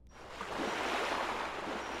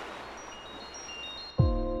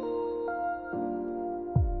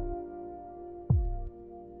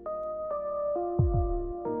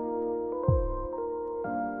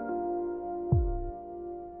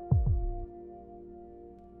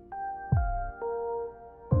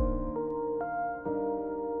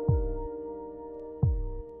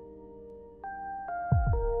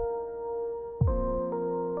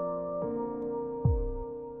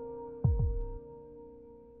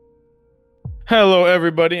Hello,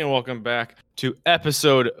 everybody, and welcome back to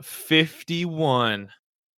episode 51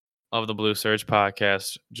 of the Blue Surge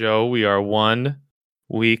podcast. Joe, we are 1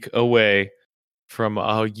 week away from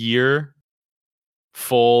a year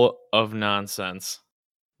full of nonsense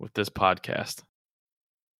with this podcast.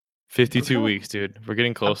 52 weeks, dude. We're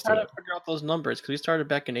getting close to it. I'm trying to figure out those numbers because we started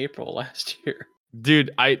back in April last year.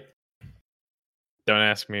 Dude, don't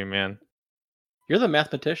ask me, man. You're the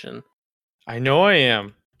mathematician. I know I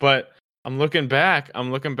am, but I'm looking back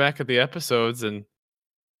at the episodes, and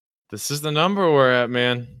this is the number we're at,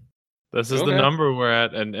 man. This is the number we're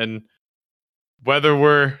at, and whether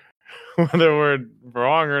we're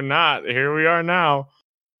wrong or not, here we are now.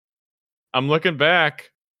 I'm looking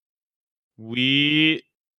back. This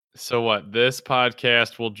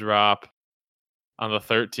podcast will drop on the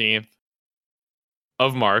 13th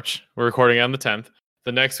of March. We're recording on the 10th.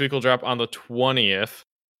 The next week will drop on the 20th.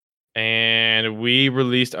 And we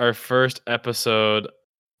released our first episode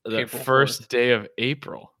the first day of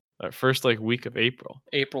April. That first week of April.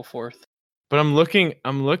 April 4th. But I'm looking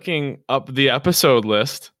up the episode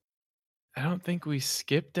list. I don't think we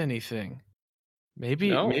skipped anything.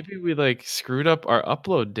 Maybe we screwed up our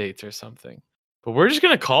upload dates or something. But we're just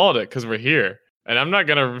gonna call it because we're here. And I'm not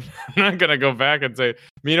gonna go back and say,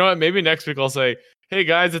 you know what, maybe next week I'll say, hey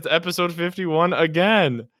guys, it's episode 51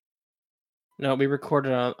 again. No, we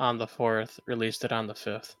recorded on the 4th, released it on the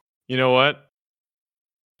 5th. You know what?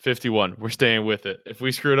 51. We're staying with it. If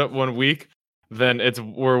we screwed up 1 week, then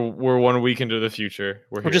we're 1 week into the future.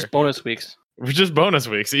 We're just bonus weeks. We're just bonus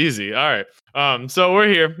weeks. Easy. All right. So we're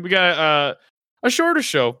here. We got a shorter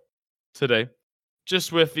show today,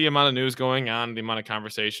 just with the amount of news going on, the amount of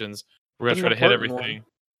conversations. We're gonna try to hit everything.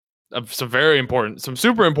 Some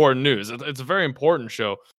super important news. It's a very important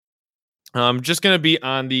show. Just gonna be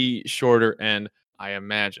on the shorter end, I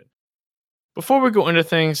imagine. Before we go into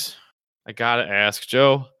things, I gotta ask,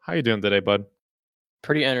 Joe, how you doing today, bud?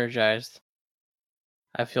 Pretty energized.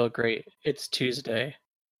 I feel great. It's Tuesday.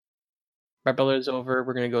 My brother's over.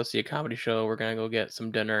 We're gonna go see a comedy show. We're gonna go get some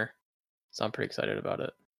dinner. So I'm pretty excited about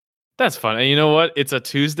it. That's fun. And you know what? It's a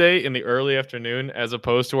Tuesday in the early afternoon as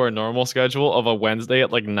opposed to our normal schedule of a Wednesday at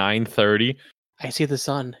 9:30. I see the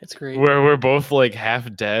sun. It's great. Where we're both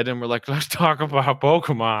half dead and we're like, let's talk about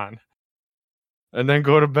Pokemon. And then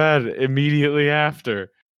go to bed immediately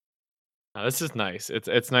after. Now, this is nice.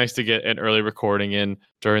 It's nice to get an early recording in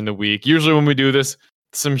during the week. Usually when we do this,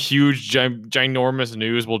 some huge, ginormous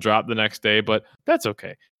news will drop the next day, but that's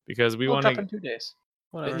okay because we want to drop in 2 days.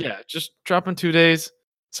 Whatever. Yeah, just drop in 2 days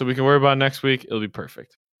so we can worry about next week. It'll be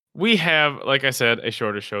perfect. We have, like I said, a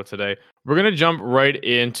shorter show today. We're going to jump right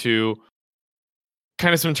into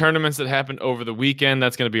kind of some tournaments that happened over the weekend.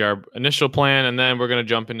 That's going to be our initial plan. And then we're going to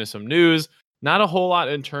jump into some news. Not a whole lot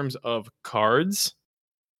in terms of cards,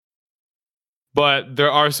 but there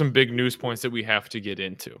are some big news points that we have to get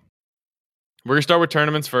into. We're going to start with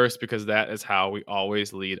tournaments first because that is how we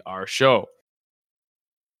always lead our show.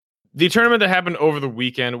 The tournament that happened over the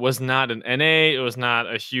weekend was not an NA. It was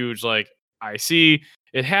not a huge IC.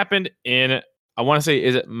 It happened in, I want to say,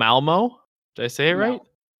 is it Malmo? Did I say it right?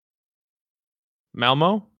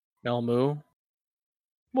 Malmo? Malmo.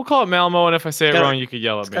 We'll call it Malmo, and if I say it wrong, you could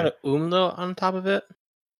yell at me. It's got an though on top of it.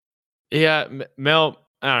 Yeah, I don't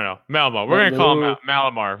know. Malmo. We're going to call it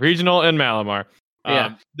Malamar. Regional in Malamar.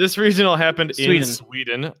 Yeah. This regional happened in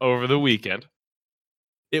Sweden over the weekend.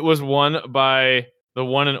 It was won by the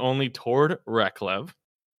one and only Tord Reklev.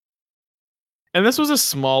 And this was a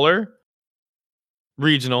smaller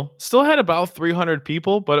regional. Still had about 300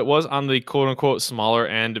 people, but it was on the quote-unquote smaller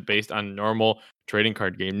end based on normal trading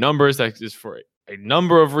card game numbers. That is for a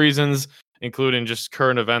number of reasons, including just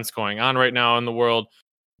current events going on right now in the world.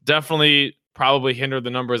 Definitely probably hindered the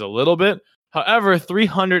numbers a little bit. However,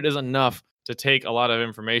 300 is enough to take a lot of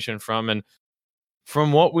information from. And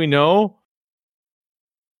from what we know,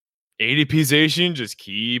 ADPization just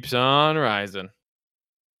keeps on rising.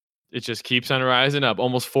 It just keeps on rising up.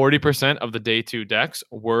 Almost 40% of the day 2 decks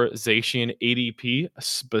were Zacian ADP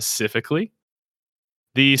specifically.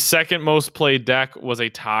 The second most played deck was a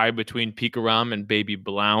tie between Pikaram and Baby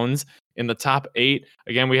Blounds. In the top 8,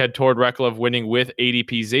 again, we had Tord Reklev winning with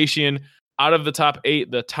ADP Zacian. Out of the top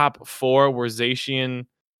 8, the top 4 were Zacian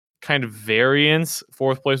kind of variants.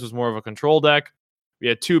 4th place was more of a control deck. We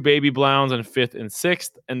had 2 Baby Blounds in 5th and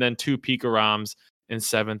 6th, and then 2 Pikarams in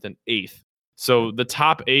 7th and 8th. So the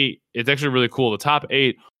top 8, it's actually really cool. The top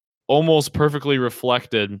 8 almost perfectly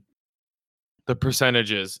reflected the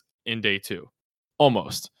percentages in day 2.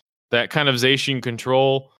 Almost. That kind of Zacian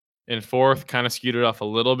control in 4th kind of skewed it off a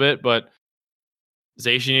little bit, but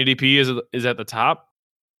Zacian ADP is at the top.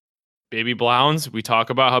 Baby Blounds. We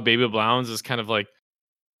talk about how Baby Blounds is kind of like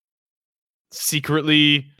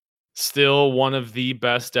secretly still one of the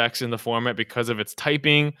best decks in the format because of its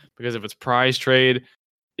typing, because of its prize trade.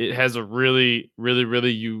 It has a really, really,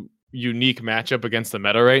 really unique matchup against the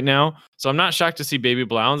meta right now. So I'm not shocked to see Baby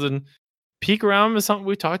Blounds, and Peak Around is something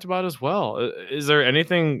we talked about as well. Is there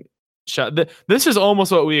anything? This is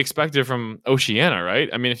almost what we expected from Oceania, right?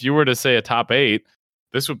 I mean, if you were to say a top 8,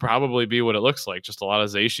 this would probably be what it looks like. Just a lot of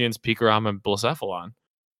Zacians, Pikarom, and Blacephalon.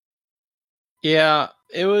 Yeah,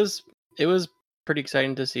 it was pretty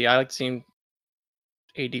exciting to see. I like seeing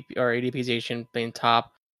ADP or ADP Zacian being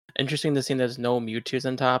top. Interesting to see there's no Mewtwo's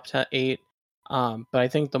in top 8. But I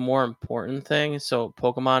think the more important thing, so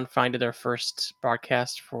Pokemon finally did their first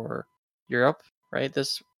broadcast for Europe, right?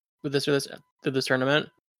 This tournament.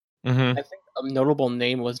 Mm-hmm. I think a notable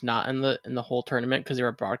name was not in the whole tournament because they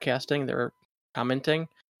were broadcasting, they were commenting.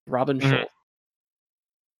 Robin Mm-hmm. Schultz.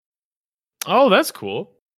 Oh, that's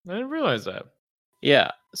cool. I didn't realize that.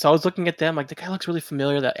 Yeah. So I was looking at them like the guy looks really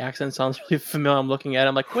familiar. That accent sounds really familiar. I'm looking at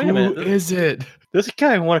him like, wait a minute, Who is it? this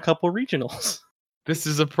guy won a couple regionals. This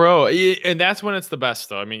is a pro. And that's when it's the best,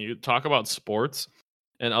 though. I mean, you talk about sports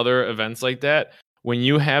and other events like that. When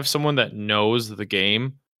you have someone that knows the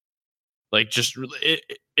game, like just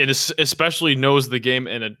especially knows the game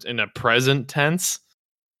in a present tense,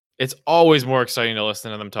 it's always more exciting to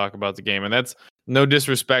listen to them talk about the game. And that's no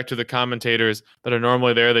disrespect to the commentators that are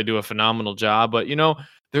normally there. They do a phenomenal job. But,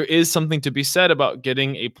 there is something to be said about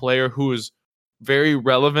getting a player who is very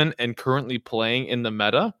relevant and currently playing in the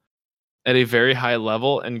meta at a very high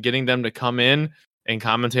level and getting them to come in and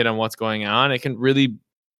commentate on what's going on. It can really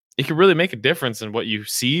make a difference in what you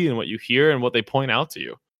see and what you hear and what they point out to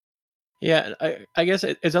you. Yeah, I guess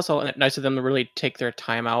it's also nice of them to really take their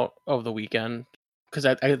time out of the weekend because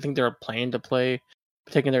I think they're planning to play,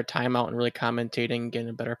 taking their time out and really commentating, getting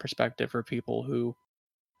a better perspective for people who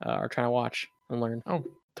are trying to watch and learn. Oh,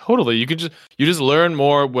 totally. You just learn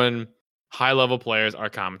more when high level players are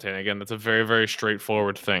commentating. Again, that's a very, very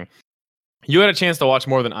straightforward thing. You had a chance to watch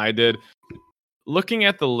more than I did. Looking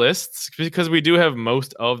at the lists, because we do have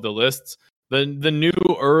most of the lists, the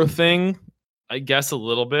newer thing, I guess a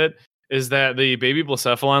little bit, is that the Baby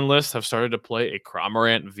Blacephalon lists have started to play a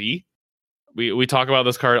Cramorant V. We talk about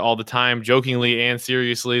this card all the time, jokingly and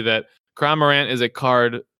seriously, that Cramorant is a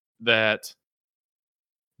card that,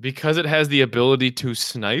 because it has the ability to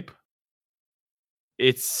snipe,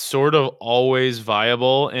 it's sort of always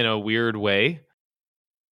viable in a weird way.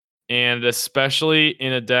 And especially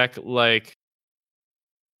in a deck like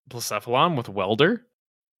Blacephalon with Welder,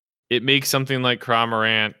 it makes something like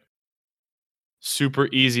Cramorant super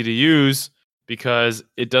easy to use because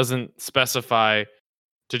it doesn't specify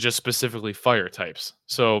to just specifically fire types.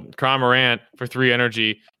 So Cramorant for 3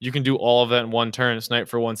 energy, you can do all of that in one turn, snipe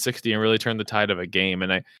for 160, and really turn the tide of a game.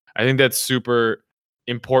 And I think that's super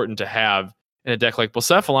important to have in a deck like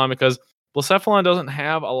Blacephalon, because Blacephalon doesn't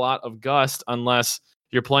have a lot of gust unless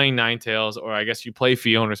you're playing Ninetales, or I guess you play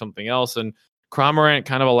Fiona or something else. And Cramorant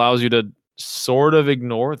kind of allows you to sort of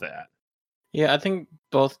ignore that. Yeah, I think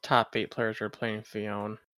both top 8 players are playing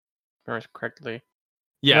Fiona, correctly.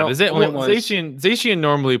 Yeah, only ones. Zacian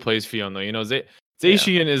normally plays Fiona, though.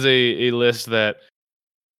 Zacian is a list that,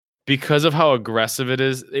 because of how aggressive it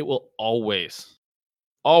is, it will always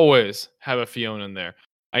have a Fiona in there.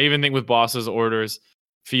 I even think with Boss's orders,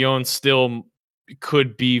 Fiona still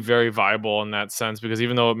could be very viable in that sense, because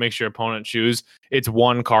even though it makes your opponent choose, it's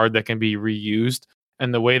one card that can be reused.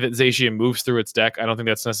 And the way that Zacian moves through its deck, I don't think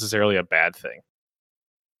that's necessarily a bad thing.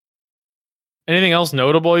 Anything else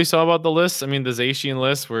notable you saw about the list? I mean, the Zacian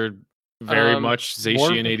lists were very much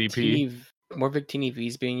Zacian ADP. More Victini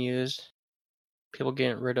V's being used. People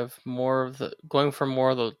getting rid of going for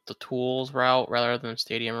more of the tools route rather than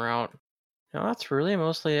stadium route. No, that's really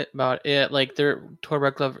mostly about it. Like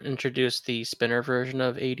Tour Club introduced the spinner version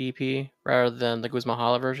of ADP rather than the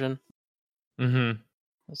Guzmahala version. Mm-hmm.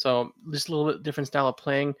 So just a little bit different style of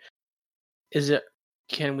playing.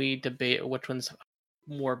 Can we debate which one's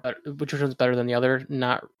better than the other?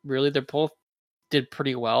 Not really. They both did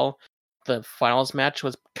pretty well. The finals match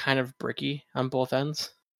was kind of bricky on both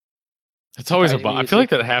ends. It's always I feel like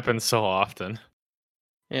that happens so often.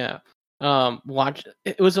 Yeah.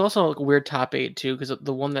 It was also a weird top 8 too, because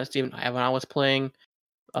the one that Steven Ivanov was playing,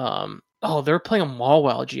 they were playing a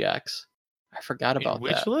Mawile GX. I forgot about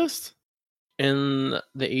which that. list? In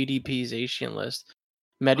the ADP's Asian list.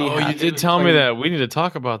 You did tell me that. We need to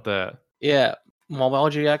talk about that. Yeah.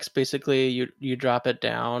 Mawile GX, basically you drop it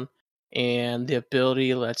down, and the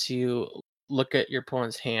ability lets you look at your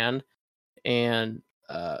opponent's hand and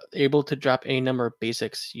able to drop any number of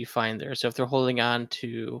basics you find there. So if they're holding on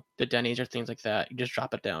to the Denny's or things like that, you just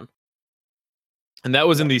drop it down. And that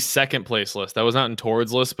was in the second place list. That was not in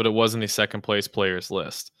Tord's list, but it was in the second place players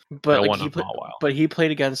list. But That like one of Mawile. but he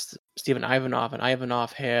played against Steven Ivanov, and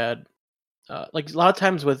Ivanov had like a lot of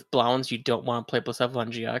times with Blowns, you don't want to play +7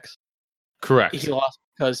 on GX. Correct. He lost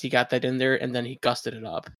because he got that in there, and then he gusted it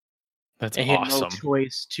up, That's and he had no awesome.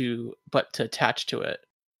 choice but to attach to it,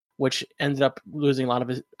 which ended up losing a lot of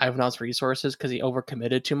his Ivanov's resources because he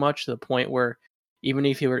overcommitted too much to the point where even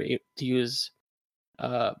if he were to use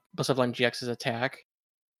 +7 GX's attack,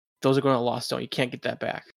 those are going to lost stone. You can't get that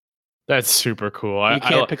back. That's super cool. You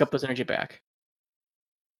can't pick up those energy back.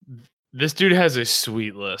 This dude has a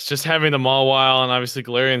sweet list. Just having the Mawile and obviously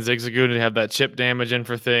Galarian Zigzagoon to have that chip damage in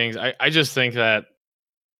for things. I just think that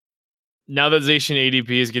now that Zacian ADP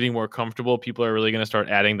is getting more comfortable, people are really going to start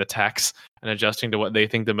adding the techs and adjusting to what they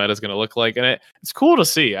think the meta is going to look like. And it's cool to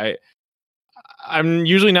see. I'm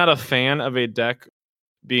usually not a fan of a deck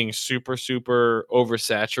being super, super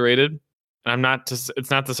oversaturated. And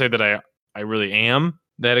it's not to say that I really am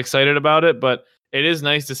that excited about it, but it is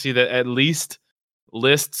nice to see that at least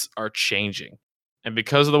lists are changing. And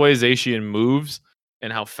because of the way Zacian moves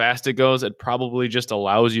and how fast it goes, it probably just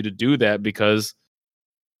allows you to do that because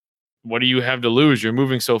what do you have to lose? You're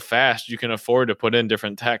moving so fast, you can afford to put in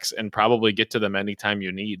different techs and probably get to them anytime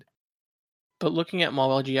you need. But looking at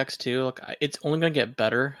Mawile GX too, look, it's only going to get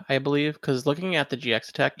better, I believe, because looking at the GX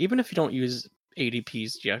attack, even if you don't use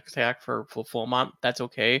ADP's GX attack for full mount, that's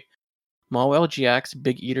okay. Mawile GX,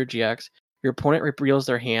 Big Eater GX, your opponent reveals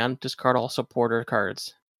their hand, discard all supporter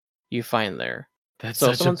cards you find there. That's so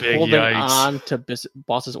if such a someone's big holding yikes. on to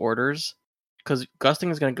boss's orders, because gusting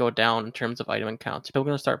is going to go down in terms of item counts, people are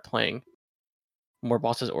going to start playing more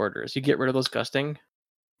boss's orders. You get rid of those gusting,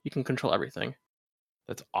 you can control everything.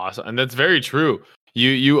 That's awesome. And that's very true.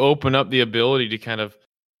 You open up the ability to kind of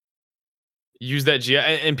use that G,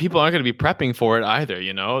 and people aren't going to be prepping for it either.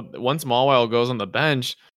 You know, once Mawile goes on the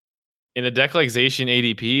bench in a deck like Zacian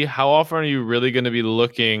ADP, how often are you really going to be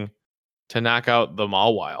looking to knock out the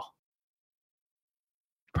Mawile?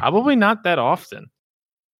 Probably not that often,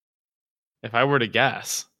 if I were to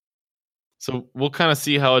guess. So we'll kind of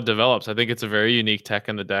see how it develops. I think it's a very unique tech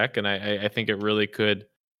in the deck, and I think it really could.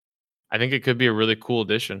 I think it could be a really cool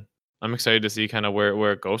addition. I'm excited to see kind of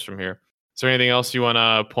where it goes from here. Is there anything else you want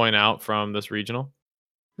to point out from this regional?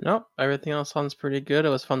 Nope, everything else sounds pretty good. It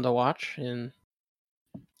was fun to watch, and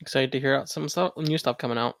excited to hear some new stuff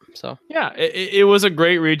coming out. So Yeah, it was a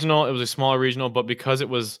great regional. It was a smaller regional, but because it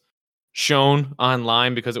was shown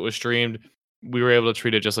online, because it was streamed, we were able to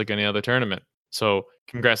treat it just like any other tournament. So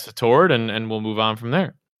congrats to Tord, and we'll move on from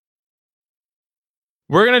there.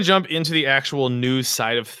 We're going to jump into the actual news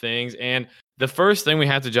side of things. And the first thing we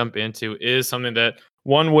have to jump into is something that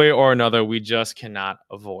one way or another we just cannot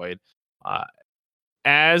avoid.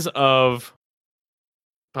 As of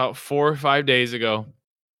about 4 or 5 days ago,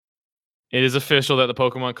 it is official that the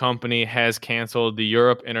Pokemon Company has canceled the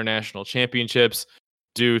Europe International Championships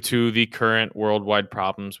due to the current worldwide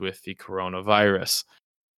problems with the coronavirus.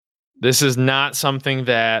 This is not something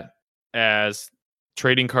that, as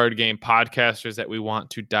trading card game podcasters, that we want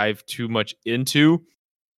to dive too much into.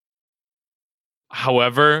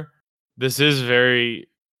 However, this is very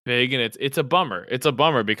big, and it's a bummer. It's a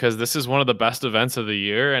bummer because this is one of the best events of the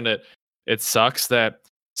year, and it sucks that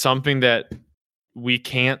something that we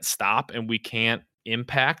can't stop and we can't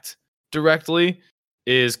impact directly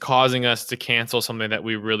is causing us to cancel something that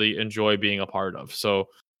we really enjoy being a part of. So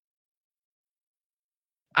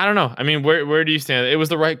I don't know. I mean, where do you stand? It was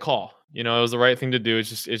the right call. You know, it was the right thing to do. It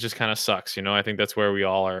just kind of sucks. You know, I think that's where we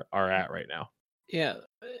all are at right now. yeah,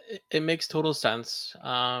 it makes total sense.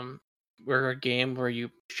 We're a game where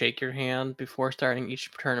you shake your hand before starting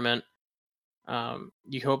each tournament.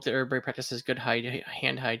 You hope that everybody practices good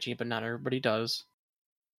hand hygiene, but not everybody does.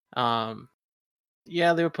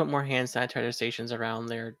 Yeah, they would put more hand sanitizer stations around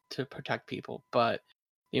there to protect people, but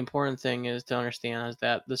the important thing is to understand is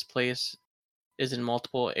that this place is in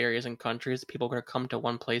multiple areas and countries. People are going to come to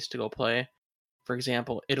one place to go play. For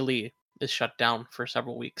example, Italy is shut down for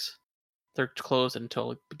several weeks. They're closed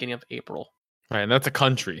until the beginning of April. Right, and that's a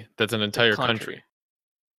country. That's an entire country.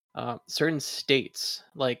 Certain states,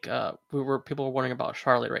 like people are wondering about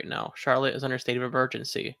Charlotte right now. Charlotte is under state of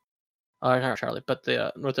emergency. Not Charlotte, but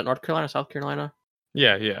was it North Carolina, South Carolina?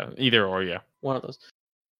 Yeah. Either or, yeah. One of those.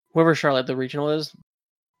 Whoever Charlotte, the regional is,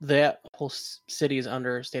 that whole city is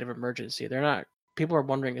under state of emergency. They're not. People are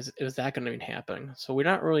wondering, is that going to be happening? So we're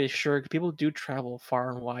not really sure. People do travel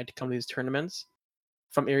far and wide to come to these tournaments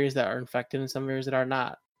from areas that are infected and some areas that are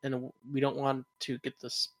not, and we don't want to get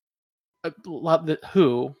this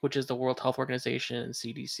WHO, which is the World Health Organization, and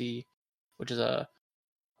CDC, which is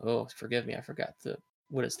forgive me, I forgot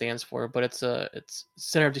what it stands for, but it's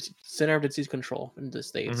Center of Disease Control in the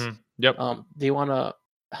States. Yep. They want to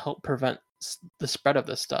help prevent the spread of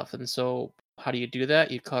this stuff, and so how do you do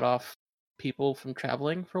that? You cut off people from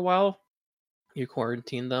traveling for a while, you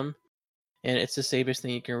quarantine them, and it's the safest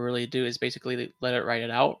thing you can really do is basically let it ride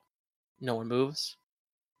it out. No one moves,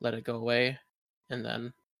 let it go away, and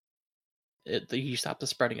then you stop the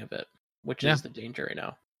spreading of it, which is the danger right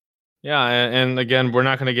now. Yeah, and again, we're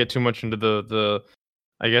not going to get too much into the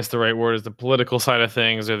I guess the right word is the political side of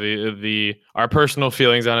things, or the our personal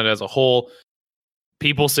feelings on it as a whole.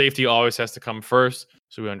 People's safety always has to come first,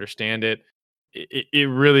 so we understand it. It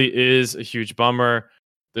really is a huge bummer.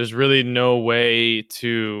 There's really no way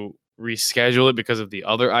to reschedule it because of the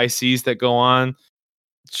other ICs that go on.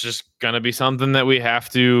 It's just gonna be something that we have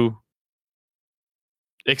to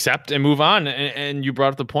accept and move on. And you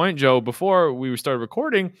brought up the point, Joe, before we started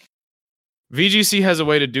recording. VGC has a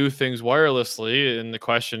way to do things wirelessly, and the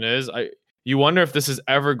question is, you wonder if this is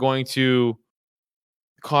ever going to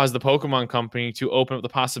cause the Pokemon Company to open up the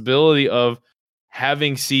possibility of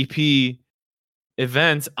having CP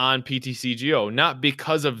events on PTCGO, not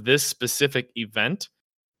because of this specific event,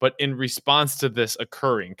 but in response to this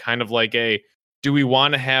occurring. Kind of like do we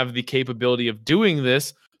want to have the capability of doing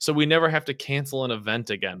this so we never have to cancel an event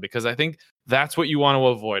again? Because I think that's what you want to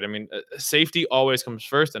avoid. I mean, safety always comes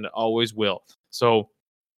first, and it always will. So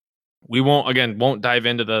we won't dive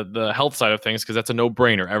into the health side of things because that's a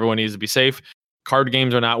no-brainer. Everyone needs to be safe. Card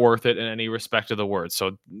games are not worth it in any respect of the word.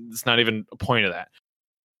 So it's not even a point of that.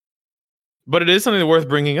 But it is something worth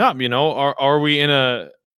bringing up. You know, are we in a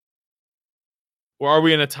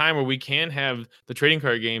time where we can have the trading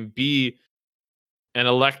card game be an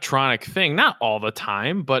electronic thing? Not all the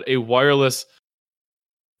time, but a wireless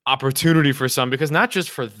opportunity for some, because not just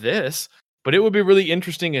for this, but it would be really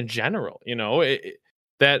interesting in general. You know,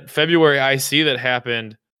 that February IC that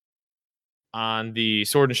happened on the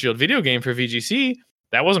Sword and Shield video game for VGC,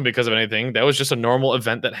 that wasn't because of anything. That was just a normal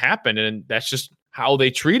event that happened, and that's just how they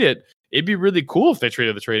treat it. It'd be really cool if they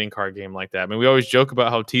treated the trading card game like that. I mean, we always joke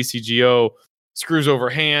about how TCGO screws over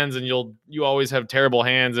hands, and you always have terrible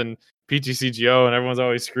hands in PTCGO, and everyone's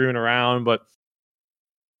always screwing around. But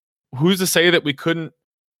who's to say that we couldn't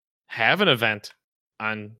have an event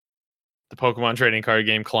on the Pokemon trading card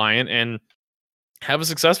game client and have a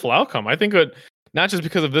successful outcome? I think it, not just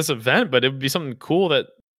because of this event, but it would be something cool that,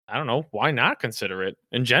 I don't know, why not consider it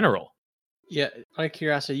in general? Yeah, out of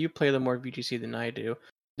curiosity, you play the more VGC than I do.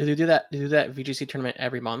 Do they do that VGC tournament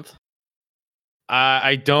every month?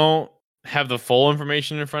 I don't have the full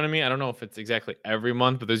information in front of me. I don't know if it's exactly every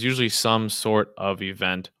month, but there's usually some sort of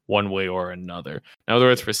event one way or another. In other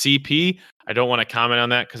words, for CP, I don't want to comment on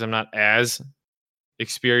that because I'm not as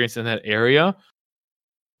experienced in that area.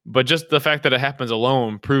 But just the fact that it happens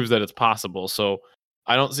alone proves that it's possible. So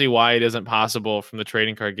I don't see why it isn't possible from the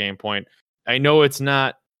trading card game point. I know it's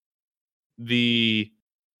not the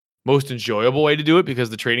most enjoyable way to do it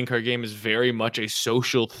because the trading card game is very much a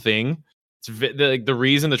social thing. The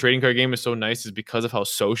reason the trading card game is so nice is because of how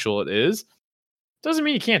social it is. Doesn't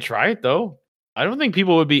mean you can't try it, though. I don't think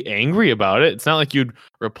people would be angry about it. It's not like you'd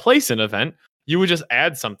replace an event. You would just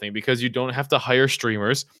add something because you don't have to hire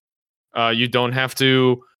streamers. You don't have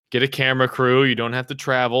to get a camera crew. You don't have to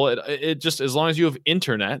travel. It just, as long as you have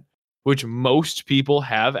internet, which most people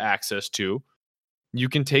have access to, you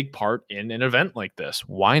can take part in an event like this.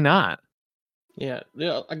 Why not? Yeah.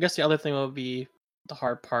 I guess the other thing would be the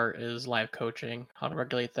hard part is live coaching, how to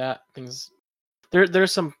regulate that.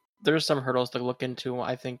 There's some hurdles to look into,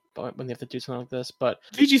 I think, when they have to do something like this. But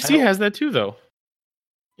VGC has that too, though.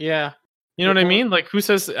 Yeah. You know what I mean? Like, who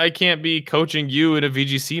says I can't be coaching you in a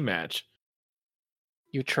VGC match?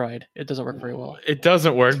 You tried. It doesn't work very well. It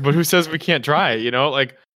doesn't work, but who says we can't try it? You know,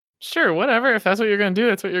 like, sure, whatever. If that's what you're gonna do,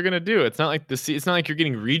 that's what you're gonna do. It's not like it's not like you're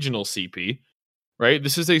getting regional CP, right?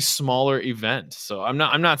 This is a smaller event, so I'm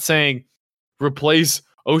not saying replace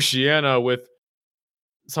Oceania with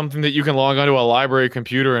something that you can log onto a library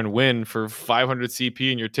computer and win for 500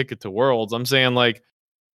 CP and your ticket to Worlds. I'm saying, like,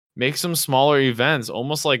 make some smaller events,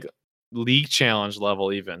 almost like league challenge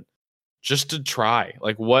level, even just to try.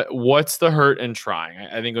 Like, what's the hurt in trying?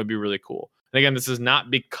 I think it would be really cool. And again, this is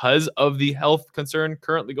not because of the health concern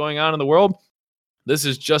currently going on in the world. This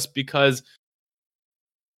is just because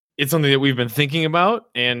it's something that we've been thinking about,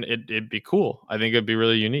 and it'd be cool. I think it'd be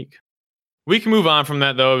really unique. We can move on from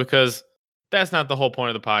that, though, because that's not the whole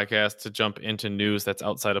point of the podcast, to jump into news that's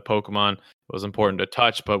outside of Pokemon. It was important to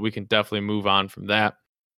touch, but we can definitely move on from that.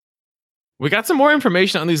 We got some more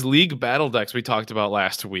information on these league battle decks we talked about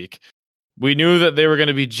last week. We knew that they were going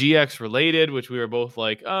to be GX related, which we were both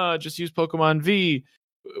like, just use Pokemon V.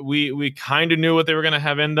 We kind of knew what they were going to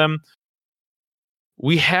have in them.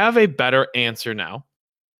 We have a better answer now.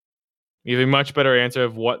 We have a much better answer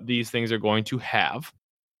of what these things are going to have.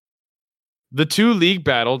 The 2 League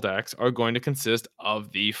Battle decks are going to consist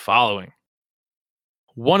of the following.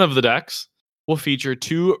 One of the decks will feature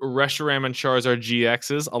 2 Reshiram and Charizard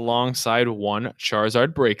GXs alongside 1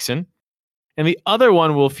 Charizard Braixen. And the other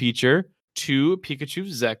one will feature 2 Pikachu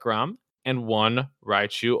Zekrom and 1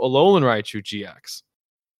 Raichu Alolan Raichu GX.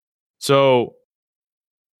 So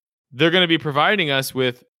they're going to be providing us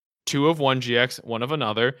with 2 of one GX, 1 of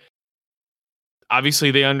another.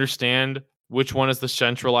 Obviously, they understand which one is the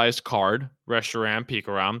centralized card, Reshiram,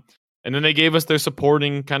 Pikaram. And then they gave us their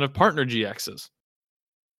supporting kind of partner GXs.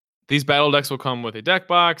 These battle decks will come with a deck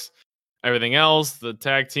box, everything else, the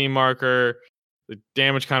tag team marker, the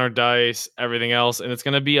damage counter dice, everything else. And it's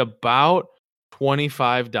going to be about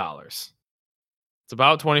 $25. It's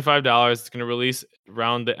about $25. It's going to release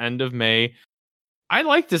around the end of May. I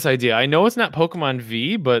like this idea. I know it's not Pokemon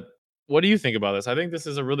V, but what do you think about this? I think this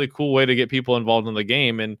is a really cool way to get people involved in the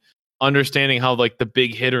game and understanding how like the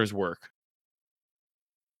big hitters work.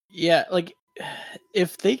 Yeah, like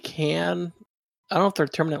if they can, I don't know if they're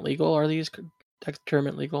tournament legal. Are these decks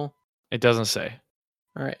tournament legal? It doesn't say.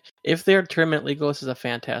 All right. If they're tournament legal, this is a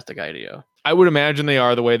fantastic idea. I would imagine they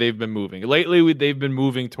are the way they've been moving. Lately, they've been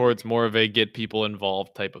moving towards more of a get people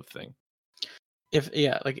involved type of thing. If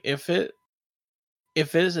it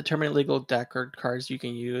is a tournament legal deck or cards you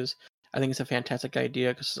can use, I think it's a fantastic idea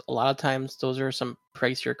because a lot of times those are some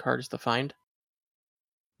pricier cards to find.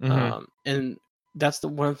 Mm-hmm. And that's the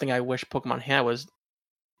one thing I wish Pokemon had was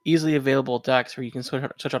easily available decks where you can switch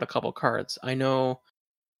out a couple cards. I don't know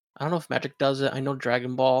if Magic does it. I know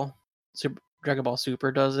Dragon Ball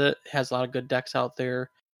Super does it. It has a lot of good decks out there.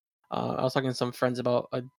 I was talking to some friends about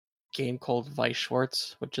a game called Vice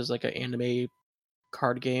Schwartz, which is like an anime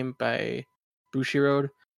card game by Bushiroad.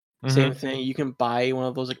 Same thing. You can buy one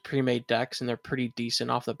of those like pre-made decks, and they're pretty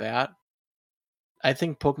decent off the bat. I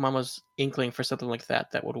think Pokemon was inkling for something like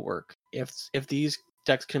that would work. If these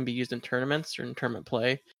decks can be used in tournaments or in tournament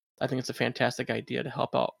play, I think it's a fantastic idea to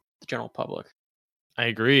help out the general public. I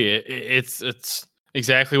agree. It's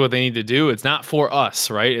exactly what they need to do. It's not for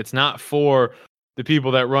us, right? It's not for the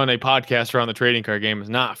people that run a podcast around the trading card game. It's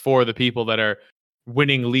not for the people that are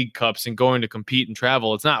winning league cups and going to compete and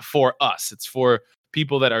travel. It's not for us. It's for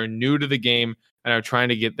people that are new to the game and are trying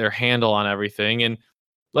to get their handle on everything. And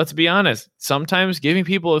let's be honest, sometimes giving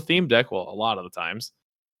people a theme deck, well, a lot of the times,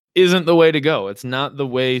 isn't the way to go. It's not the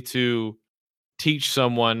way to teach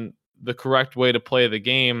someone the correct way to play the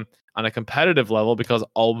game on a competitive level, because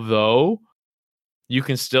although you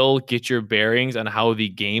can still get your bearings on how the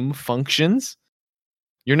game functions,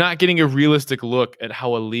 you're not getting a realistic look at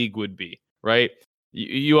how a league would be, right?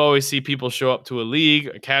 You always see people show up to a league,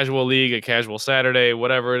 a casual Saturday,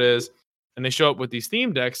 whatever it is, and they show up with these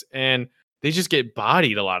theme decks and they just get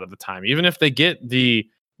bodied a lot of the time. Even if they get the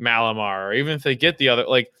Malamar, or even if they get the other,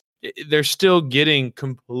 like they're still getting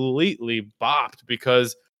completely bopped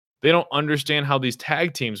because they don't understand how these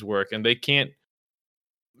tag teams work, and they can't,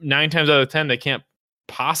 9 times out of 10, they can't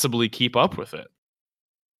possibly keep up with it.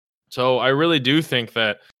 So I really do think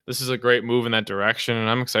that this is a great move in that direction, and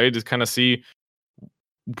I'm excited to kind of see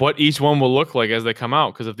what each one will look like as they come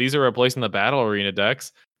out, because if these are replacing the battle arena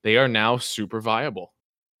decks, they are now super viable.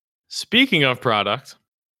 Speaking of product,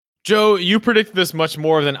 Joe, you predicted this much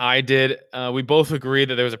more than I did. We both agreed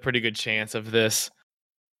that there was a pretty good chance of this.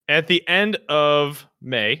 At the end of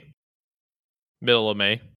May, middle of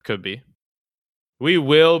May, could be, we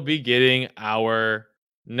will be getting our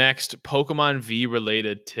next Pokemon V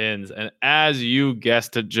related tins. And as you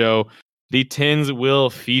guessed it, Joe, the tins will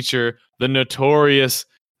feature the notorious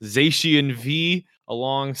Zacian V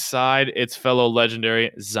alongside its fellow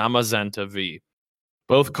legendary Zamazenta V.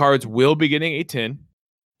 Both cards will be getting a tin.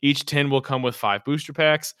 Each tin will come with 5 booster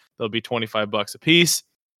packs. They'll be $25 a piece.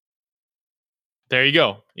 There you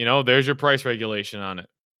go. There's your price regulation on it.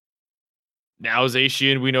 Now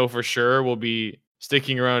Zacian, we know for sure, will be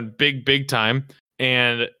sticking around big time,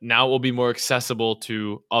 and now it will be more accessible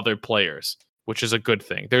to other players, which is a good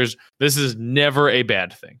thing. This is never a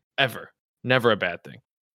bad thing, ever. Never a bad thing.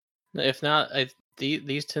 If not,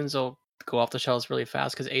 these tins will go off the shelves really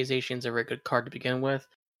fast because Zacian's a very good card to begin with.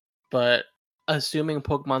 But assuming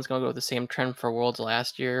Pokemon's going to go with the same trend for Worlds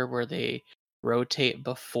last year, where they rotate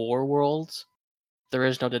before Worlds, there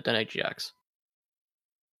is no Dedenne GX.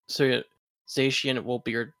 So Zacian will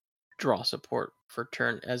be your draw support for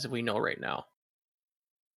turn, as we know right now.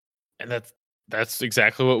 And that's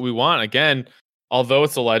exactly what we want. Again, although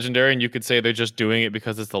it's a legendary, and you could say they're just doing it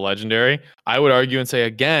because it's the legendary, I would argue and say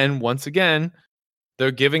once again,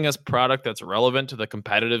 they're giving us product that's relevant to the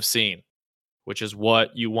competitive scene, which is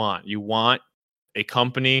what you want. You want a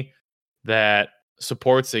company that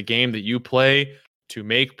supports a game that you play to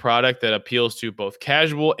make product that appeals to both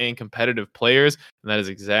casual and competitive players. And that is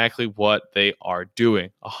exactly what they are doing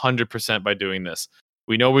 100% by doing this.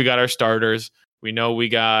 We know we got our starters. We know we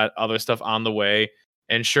got other stuff on the way.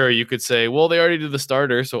 And sure, you could say, well, they already did the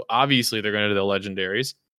starter, so obviously they're going to do the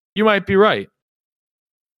legendaries. You might be right.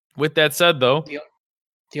 With that said, though,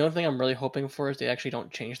 The only thing I'm really hoping for is they actually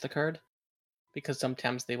don't change the card, because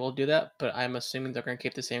sometimes they will do that, but I'm assuming they're going to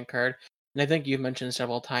keep the same card. And I think you've mentioned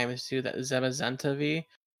several times too that Zamazenta V,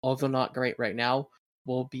 although not great right now,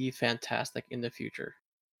 will be fantastic in the future.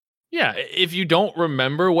 yeah, if you don't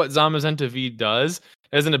remember what Zamazenta V does,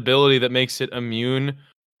 it has an ability that makes it immune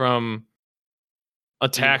from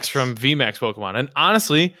attacks from VMAX Pokemon. And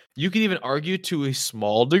honestly, you could even argue to a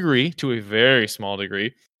small degree, to a very small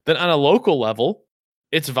degree, that on a local level,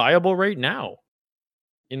 it's viable right now.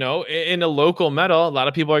 You know, in a local meta, a lot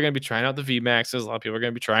of people are going to be trying out the VMAXs. A lot of people are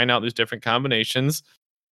going to be trying out these different combinations.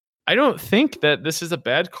 I don't think that this is a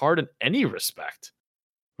bad card in any respect,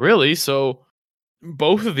 really. So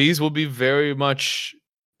both of these will be very much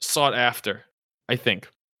sought after, I think.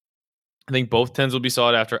 I think both 10s will be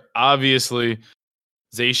sought after. Obviously,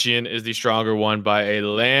 Zacian is the stronger one by a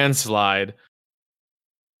landslide.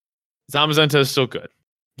 Zamazenta is still good.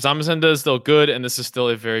 Zamazenta is still good, and this is still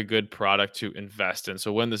a very good product to invest in.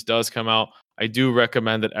 So when this does come out, I do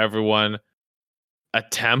recommend that everyone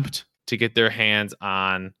attempt to get their hands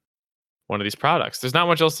on one of these products. There's not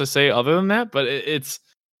much else to say other than that, but it's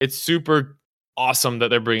super awesome that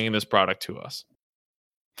they're bringing this product to us.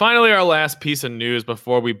 Finally, our last piece of news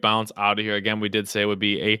before we bounce out of here. Again, we did say it would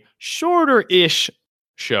be a shorter-ish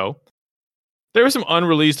show. There were some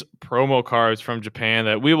unreleased promo cards from Japan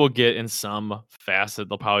that we will get in some facet.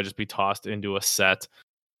 They'll probably just be tossed into a set.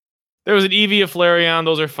 There was an Eevee, a Flareon.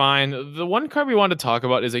 Those are fine. The one card we wanted to talk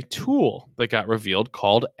about is a tool that got revealed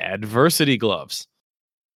called Adversity Gloves.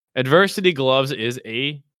 Adversity Gloves is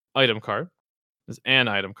an item card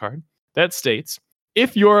that states,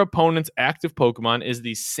 if your opponent's active Pokemon is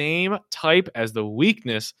the same type as the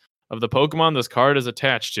weakness of the Pokemon this card is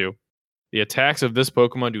attached to, the attacks of this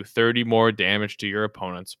Pokemon do 30 more damage to your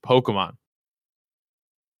opponent's Pokemon.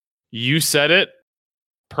 You said it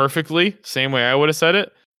perfectly, same way I would have said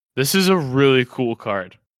it. This is a really cool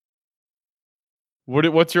card.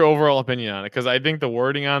 What's your overall opinion on it? Because I think the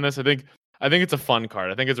wording on this, I think it's a fun card.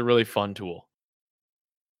 I think it's a really fun tool.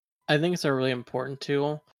 I think it's a really important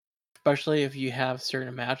tool, especially if you have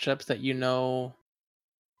certain matchups that you know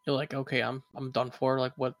you're like, okay, I'm done for.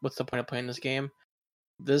 Like, what's the point of playing this game?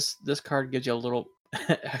 This card gives you a little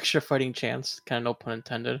extra fighting chance, kind of no pun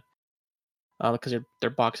intended, because they're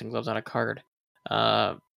boxing gloves on a card.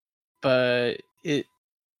 But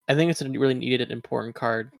I think it's a really needed, important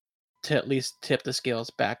card to at least tip the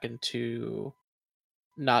scales back into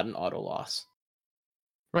not an auto loss.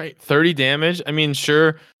 Right, 30 damage. I mean,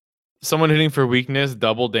 sure, someone hitting for weakness,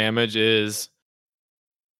 double damage is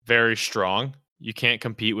very strong. You can't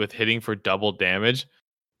compete with hitting for double damage.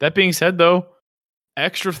 That being said, though,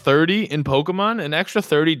 extra 30 in Pokemon, an extra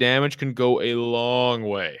 30 damage can go a long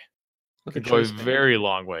way. With Could a go a choice band. very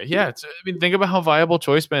long way. Yeah, I mean, think about how viable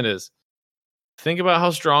Choice Band is. Think about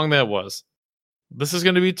how strong that was. This is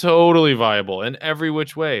going to be totally viable in every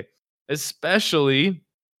which way, especially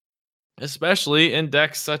in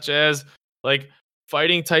decks such as like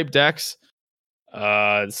fighting type decks,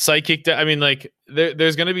 psychic. I mean, like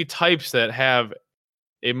there's going to be types that have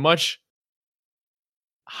a much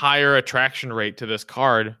higher attraction rate to this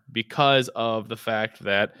card because of the fact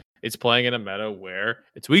that it's playing in a meta where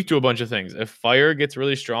it's weak to a bunch of things. If fire gets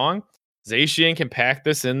really strong, Zacian can pack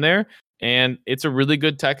this in there, and it's a really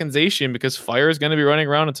good tech in Zacian because fire is going to be running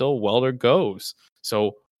around until Welder goes.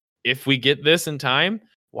 So if we get this in time,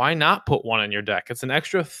 why not put one in your deck? It's an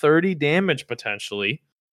extra 30 damage potentially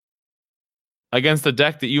against a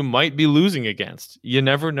deck that you might be losing against. You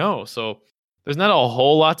never know. So there's not a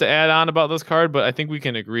whole lot to add on about this card, but I think we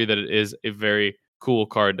can agree that it is a very cool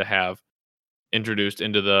card to have introduced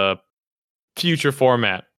into the future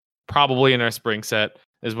format. Probably in our spring set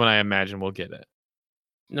is when I imagine we'll get it.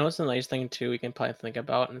 You know what's the nice thing too we can probably think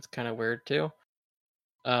about, and it's kind of weird too.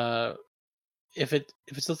 Uh, if it's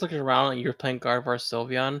just looking around and you're playing Gardevoir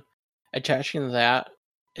Sylveon, attaching that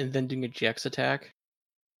and then doing a GX attack,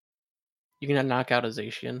 you can knock out a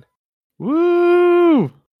Zacian. Woo!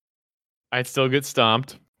 I'd still get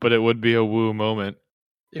stomped, but it would be a woo moment.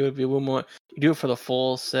 It would be a little more. You do it for the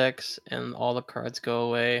full 6, and all the cards go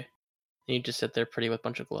away. And you just sit there pretty with a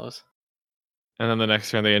bunch of glows. And then the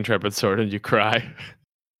next turn they Intrepid Sword and you cry.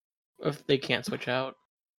 If they can't switch out.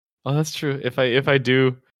 Oh, that's true. If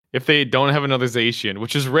they don't have another Zacian,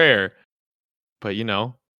 which is rare, but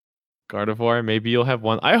Gardevoir, maybe you'll have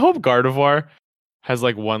one. I hope Gardevoir has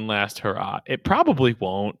like one last hurrah. It probably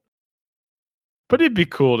won't, but it'd be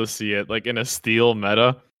cool to see it like in a steel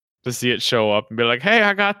meta, to see it show up and be like, "Hey,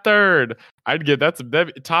 I got third." I'd get that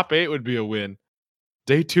top 8 would be a win.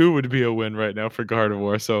 Day 2 would be a win right now for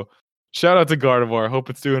Gardevoir. So shout out to Gardevoir. Hope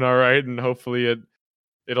it's doing all right, and hopefully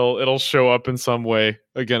it'll show up in some way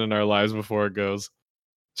again in our lives before it goes. Is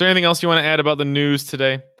there anything else you want to add about the news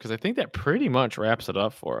today? Because I think that pretty much wraps it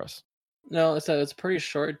up for us. No, it's a pretty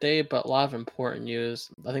short day, but a lot of important news.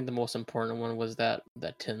 I think the most important one was that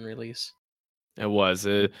tin release. It was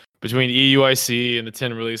between EUIC and the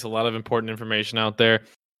 10 release, a lot of important information out there.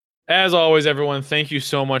 As always, everyone, thank you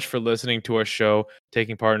so much for listening to our show,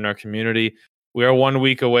 taking part in our community. We are 1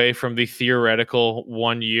 week away from the theoretical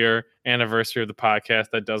 1-year anniversary of the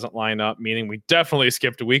podcast. That doesn't line up, meaning we definitely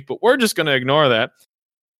skipped a week, but we're just going to ignore that.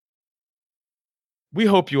 We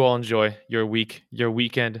hope you all enjoy your week, your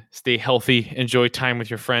weekend. Stay healthy, enjoy time with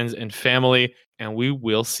your friends and family, and we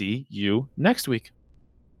will see you next week.